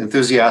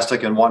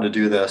enthusiastic and wanting to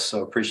do this.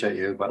 So appreciate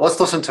you. But let's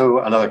listen to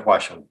another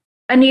question.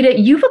 Anita,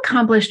 you've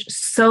accomplished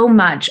so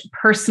much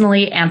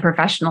personally and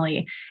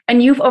professionally,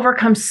 and you've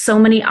overcome so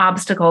many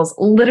obstacles.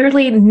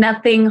 Literally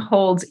nothing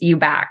holds you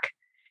back.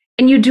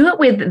 And you do it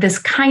with this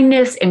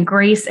kindness and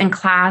grace and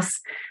class,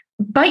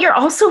 but you're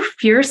also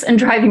fierce and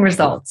driving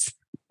results.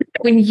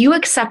 When you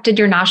accepted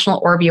your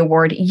National Orby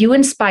Award, you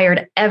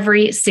inspired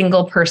every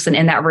single person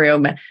in that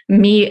room,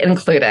 me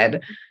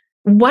included.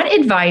 What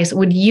advice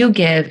would you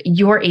give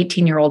your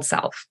 18-year-old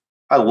self?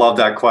 I love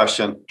that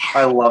question.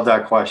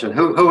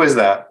 Who is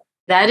that?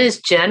 That is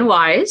Jen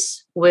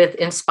Wise with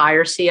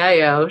Inspire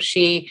CIO.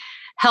 She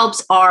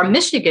helps our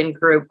Michigan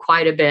group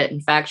quite a bit.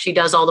 In fact, she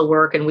does all the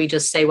work and we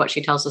just say what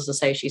she tells us to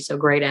say. She's so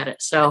great at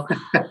it. So,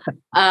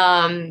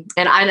 and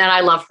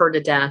I love her to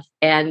death.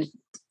 And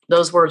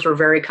those words were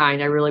very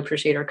kind. I really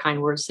appreciate her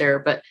kind words there.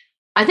 But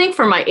I think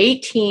for my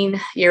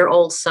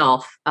 18-year-old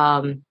self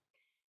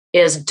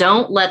is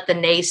don't let the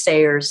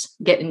naysayers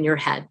get in your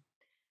head.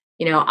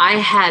 I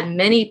had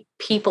many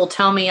people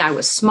tell me I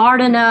was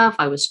smart enough,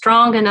 I was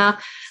strong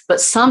enough, but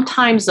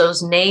sometimes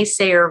those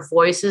naysayer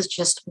voices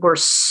just were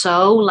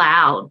so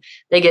loud.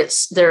 They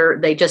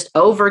just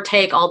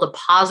overtake all the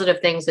positive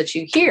things that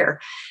you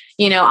hear.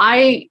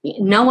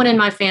 no one in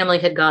my family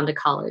had gone to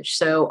college.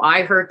 So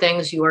I heard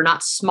things: you are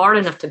not smart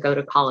enough to go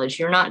to college.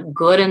 You're not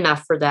good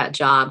enough for that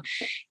job.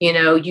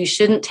 You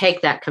shouldn't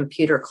take that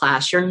computer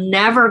class. You're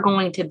never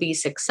going to be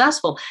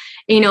successful.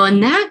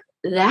 And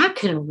that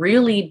can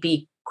really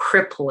be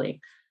crippling.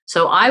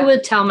 So I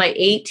would tell my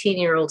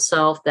 18-year-old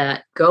self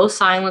that go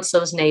silence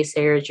those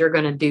naysayers. You're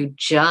going to do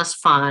just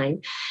fine.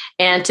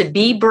 And to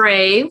be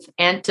brave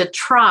and to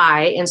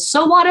try. And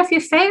so what if you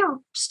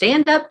fail?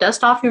 Stand up,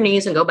 dust off your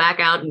knees, and go back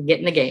out and get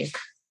in the game.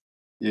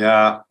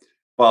 Yeah.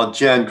 Well,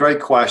 Jen, great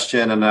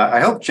question. And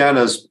I hope Jen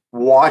is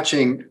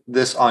watching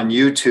this on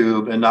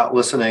YouTube and not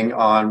listening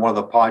on one of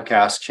the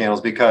podcast channels,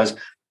 because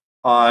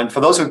for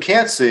those who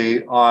can't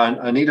see, on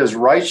Anita's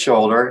right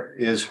shoulder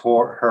is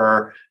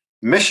her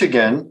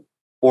Michigan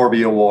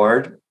Orby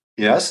Award.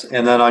 Yes.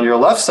 And then on your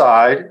left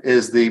side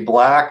is the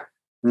Black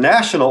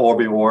National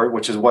Orby Award,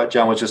 which is what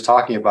Jen was just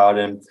talking about.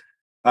 And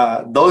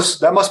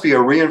that must be a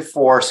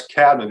reinforced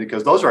cabinet,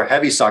 because those are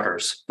heavy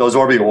suckers, those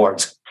Orby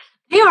Awards.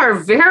 They are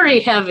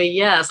very heavy,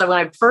 yes. And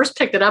when I first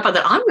picked it up, I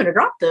thought, I'm going to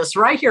drop this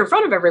right here in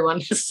front of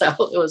everyone. So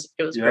it was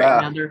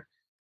great.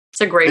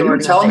 It's a great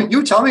organization.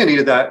 You tell me,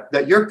 Anita,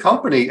 that your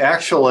company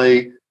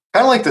actually,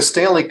 kind of like the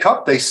Stanley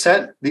Cup, they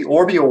sent the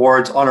Orby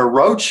Awards on a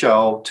road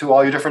show to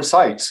all your different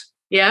sites.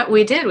 Yeah,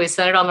 we did. We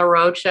sent it on the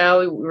road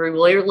show. We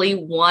really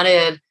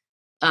wanted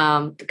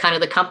kind of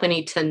the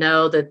company to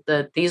know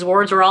that these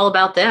awards are all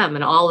about them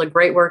and all the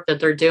great work that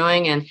they're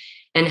doing,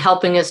 and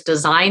helping us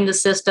design the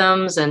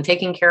systems and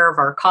taking care of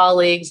our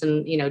colleagues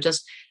and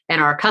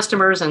and our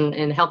customers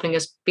and helping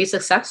us be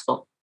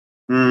successful.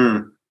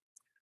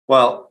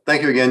 Well,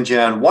 thank you again,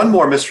 Jen. One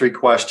more mystery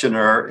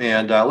questioner,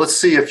 and let's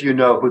see if you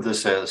know who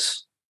this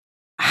is.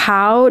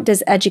 How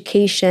does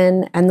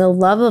education and the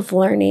love of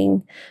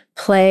learning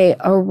play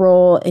a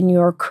role in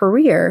your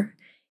career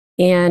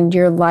and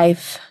your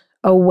life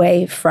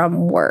away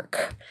from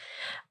work?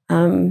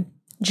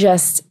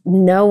 Just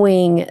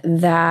knowing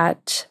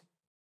that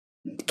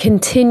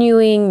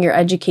continuing your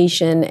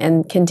education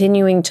and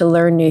continuing to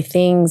learn new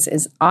things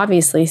is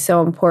obviously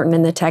so important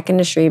in the tech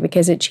industry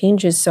because it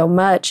changes so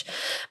much.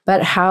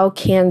 But how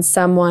can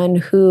someone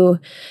who,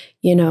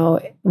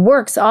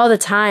 works all the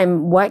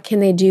time, what can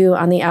they do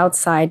on the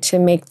outside to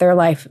make their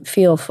life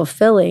feel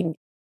fulfilling?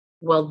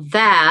 Well,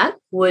 that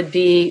would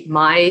be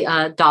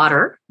my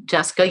daughter,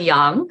 Jessica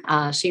Young.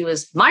 She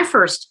was my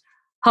first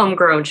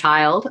homegrown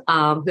child,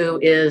 who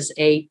is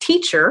a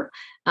teacher.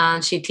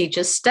 She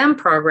teaches STEM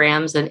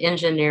programs and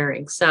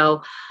engineering.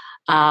 So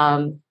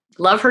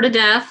love her to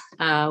death.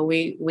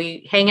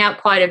 We hang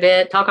out quite a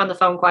bit, talk on the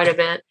phone quite a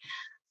bit.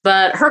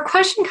 But her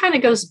question kind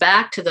of goes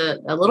back to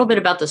a little bit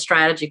about the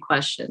strategy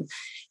question.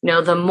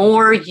 The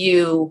more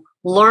you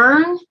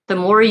learn, the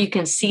more you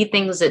can see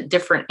things at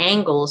different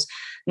angles,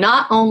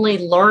 not only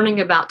learning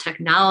about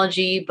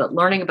technology, but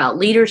learning about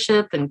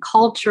leadership and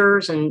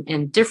cultures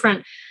and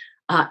different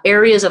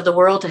areas of the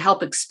world to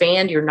help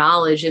expand your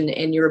knowledge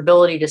and your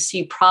ability to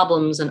see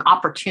problems and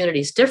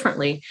opportunities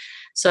differently.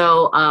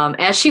 So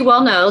as she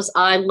well knows,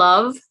 I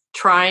love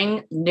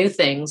trying new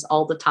things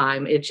all the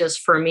time. It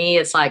just, for me,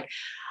 it's like,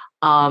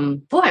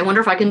 I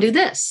wonder if I can do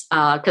this.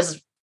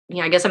 Because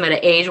I guess I'm at an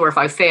age where if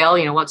I fail,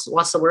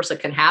 what's the worst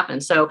that can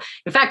happen? So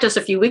in fact, just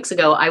a few weeks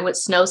ago, I went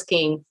snow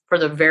skiing for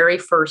the very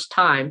first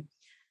time.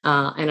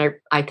 And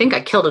I think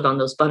I killed it on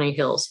those bunny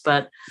hills,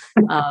 but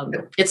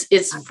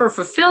it's for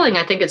fulfilling.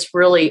 I think it's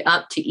really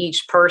up to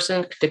each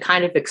person to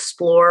kind of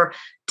explore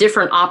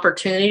different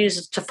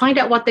opportunities to find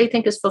out what they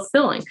think is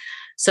fulfilling.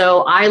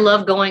 So I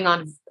love going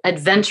on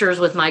adventures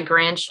with my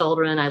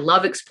grandchildren. I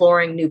love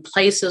exploring new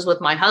places with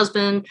my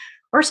husband,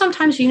 or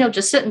sometimes,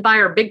 just sitting by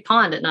our big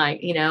pond at night.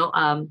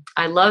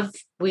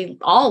 We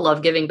all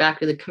love giving back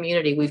to the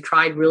community. We've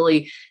tried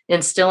really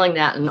instilling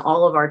that in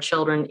all of our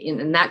children.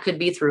 And that could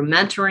be through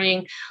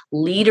mentoring,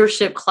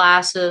 leadership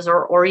classes,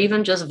 or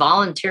even just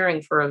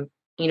volunteering for an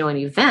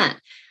event.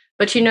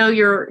 But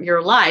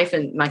your life,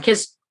 and my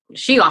kids,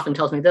 she often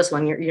tells me this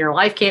one, your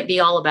life can't be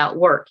all about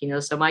work,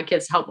 so my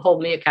kids help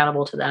hold me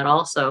accountable to that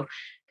also,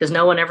 because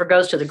no one ever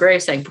goes to the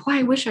grave saying, boy,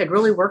 I wish I'd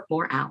really worked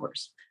more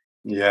hours.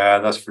 Yeah,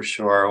 that's for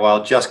sure.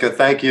 Well, Jessica,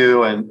 thank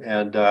you. And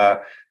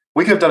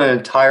we could have done an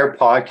entire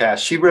podcast.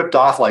 She ripped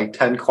off like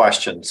 10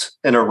 questions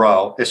in a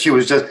row. She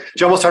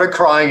almost started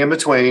crying in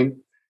between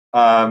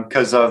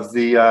because of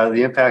the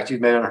impact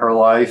you've made on her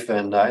life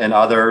and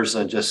others.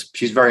 And just,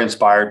 she's very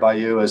inspired by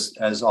you as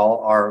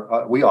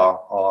we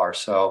all are.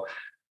 So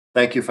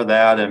thank you for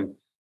that. And,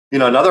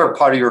 another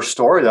part of your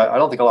story that I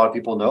don't think a lot of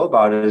people know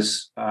about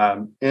is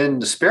in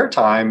the spare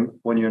time,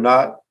 when you're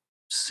not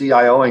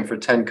CIOing for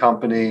 10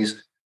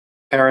 companies,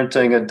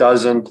 parenting a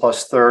dozen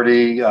plus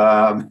 30.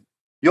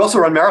 You also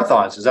run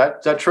marathons. Is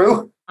that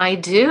true? I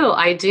do.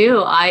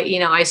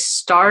 I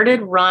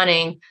started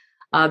running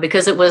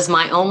because it was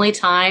my only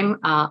time,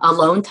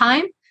 alone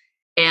time.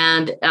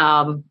 And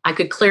I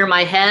could clear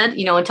my head,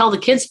 until the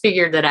kids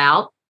figured that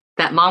out,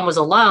 that mom was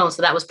alone.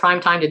 So that was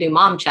prime time to do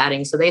mom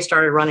chatting. So they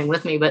started running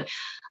with me. But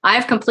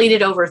I've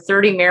completed over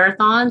 30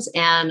 marathons,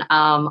 and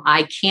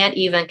I can't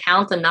even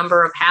count the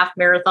number of half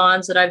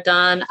marathons that I've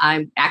done.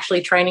 I'm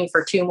actually training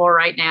for 2 more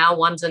right now.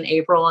 One's in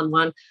April, and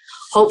one,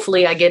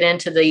 hopefully, I get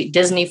into the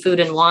Disney Food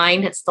and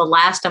Wine. It's the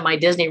last of my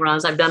Disney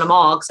runs. I've done them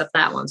all except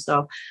that one.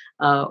 So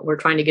we're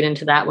trying to get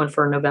into that one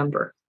for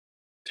November.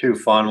 Too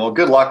fun. Well,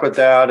 good luck with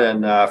that.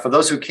 And for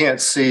those who can't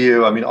see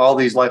you, I mean, all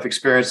these life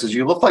experiences,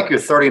 you look like you're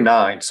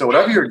 39. So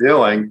whatever you're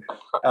doing,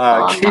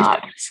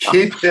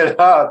 keep it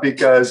up,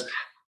 because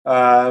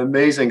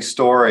amazing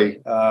story.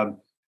 One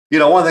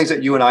of the things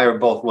that you and I are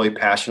both really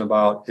passionate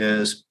about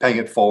is paying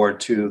it forward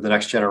to the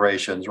next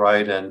generations,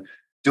 right? And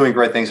doing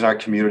great things in our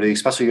community,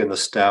 especially in the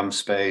STEM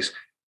space.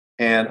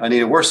 And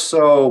Anita, we're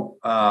so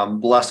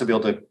blessed to be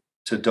able to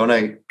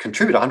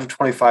contribute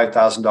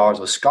 $125,000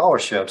 of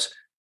scholarships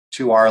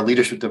to our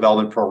leadership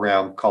development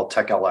program called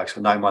TechLX, a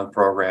 9-month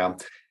program.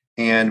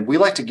 And we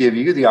like to give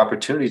you the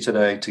opportunity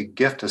today to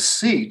gift a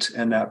seat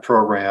in that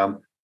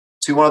program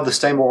to one of the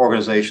STEM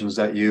organizations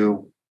that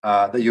you're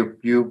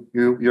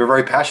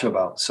very passionate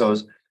about. So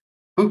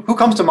who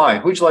comes to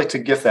mind? Who'd you like to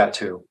gift that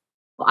to?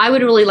 Well, I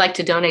would really like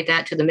to donate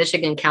that to the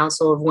Michigan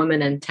Council of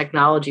Women in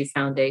Technology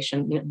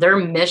Foundation. Their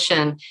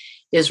mission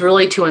is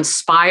really to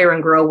inspire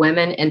and grow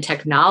women in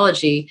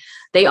technology.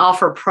 They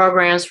offer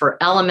programs for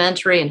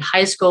elementary and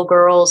high school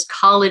girls,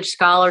 college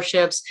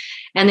scholarships,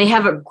 and they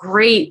have a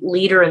great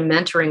leader and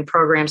mentoring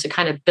programs to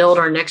kind of build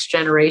our next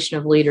generation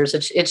of leaders.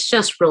 It's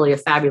just really a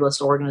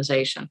fabulous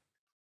organization.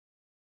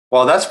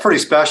 Well, that's pretty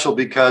special,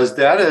 because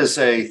that is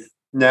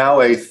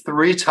now a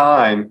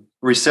 3-time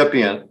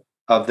recipient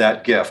of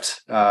that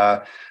gift.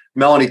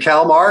 Melanie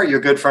Kalmar,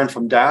 your good friend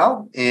from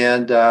Dow,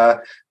 and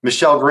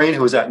Michelle Green,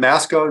 who was at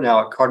Masco,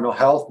 now at Cardinal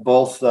Health,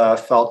 both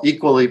felt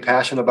equally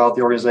passionate about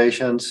the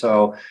organization.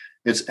 So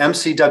it's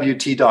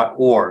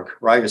mcwt.org,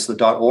 right? It's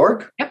the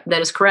 .org? Yep,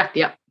 that is correct.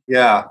 Yep.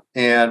 Yeah,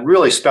 and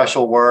really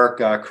special work.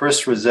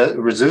 Chris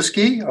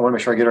Rzuski, I want to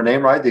make sure I get her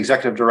name right, the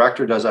executive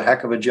director, does a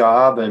heck of a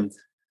job, and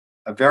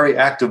a very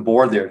active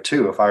board there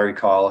too, if I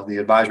recall. The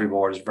advisory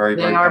board is very,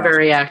 they are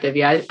very active.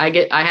 Yeah,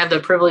 I have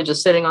the privilege of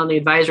sitting on the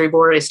advisory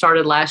board. I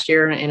started last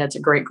year, and it's a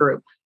great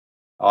group.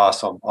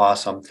 Awesome.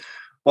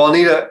 Well,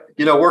 Anita,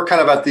 we're kind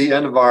of at the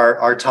end of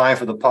our time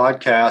for the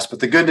podcast,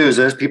 but the good news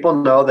is people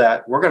know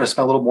that we're going to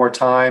spend a little more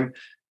time.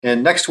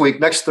 And next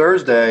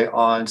Thursday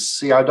on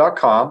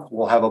CIO.com,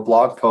 we'll have a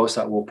blog post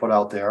that we'll put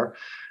out there,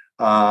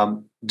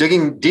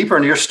 digging deeper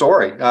into your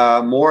story,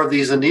 more of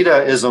these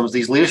Anita-isms,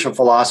 these leadership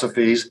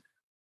philosophies.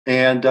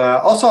 And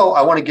also,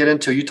 I want to get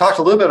into, you talked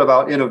a little bit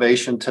about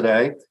innovation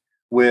today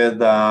with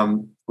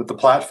the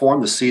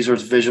platform, the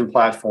Caesars Vision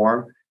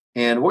platform.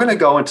 And we're going to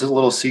go into a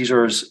little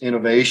Caesars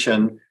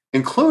innovation,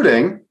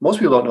 including, most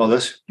people don't know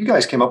this, you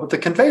guys came up with the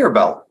conveyor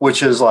belt,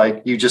 which is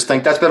like, you just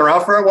think that's been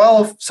around for a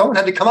while. Someone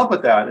had to come up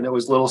with that, and it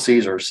was Little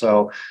Caesars.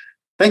 So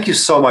thank you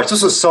so much.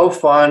 This was so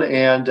fun.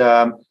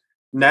 And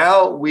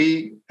now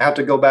we have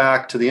to go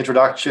back to the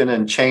introduction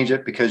and change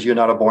it, because you're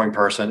not a boring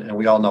person, and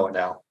we all know it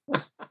now.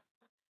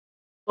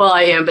 Well,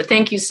 I am, but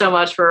thank you so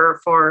much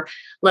for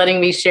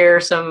letting me share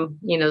some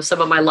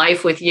of my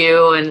life with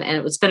you,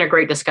 and it's been a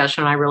great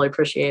discussion. I really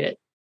appreciate it.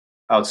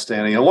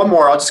 Outstanding. And one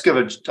more, I'll just give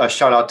a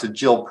shout out to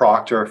Jill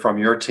Proctor from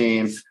your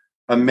team.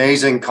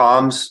 Amazing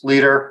comms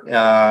leader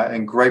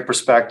and great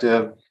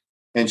perspective.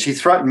 And she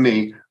threatened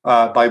me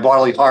by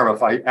bodily harm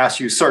if I asked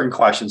you certain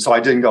questions, so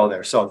I didn't go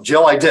there. So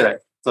Jill, I did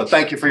it. So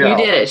thank you for your help.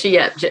 You did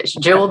it.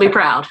 Jill will be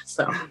proud.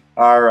 So.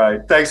 All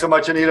right. Thanks so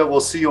much, Anita. We'll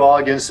see you all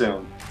again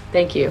soon.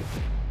 Thank you.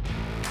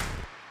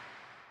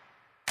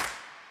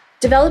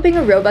 Developing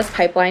a robust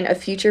pipeline of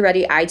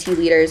future-ready IT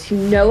leaders who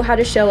know how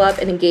to show up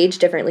and engage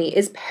differently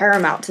is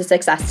paramount to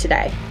success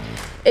today.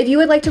 If you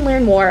would like to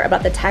learn more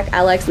about the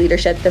TechLX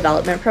Leadership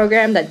Development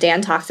Program that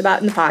Dan talks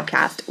about in the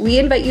podcast, we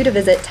invite you to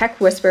visit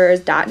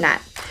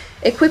techwhisperers.net.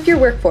 Equip your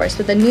workforce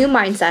with a new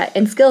mindset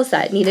and skill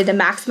set needed to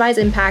maximize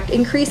impact,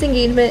 increase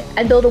engagement,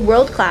 and build a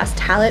world-class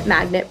talent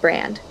magnet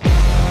brand.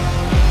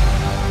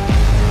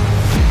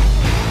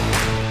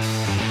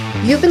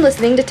 You've been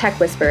listening to Tech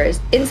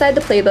Whisperers, inside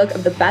the playbook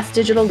of the best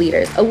digital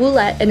leaders, a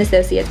Woolette and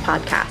Associates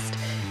podcast.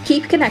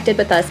 Keep connected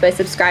with us by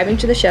subscribing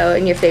to the show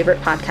in your favorite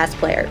podcast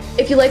player.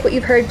 If you like what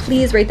you've heard,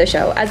 please rate the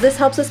show, as this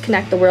helps us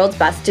connect the world's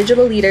best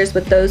digital leaders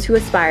with those who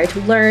aspire to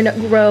learn,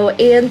 grow,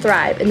 and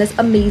thrive in this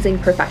amazing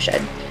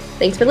profession.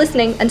 Thanks for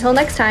listening. Until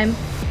next time.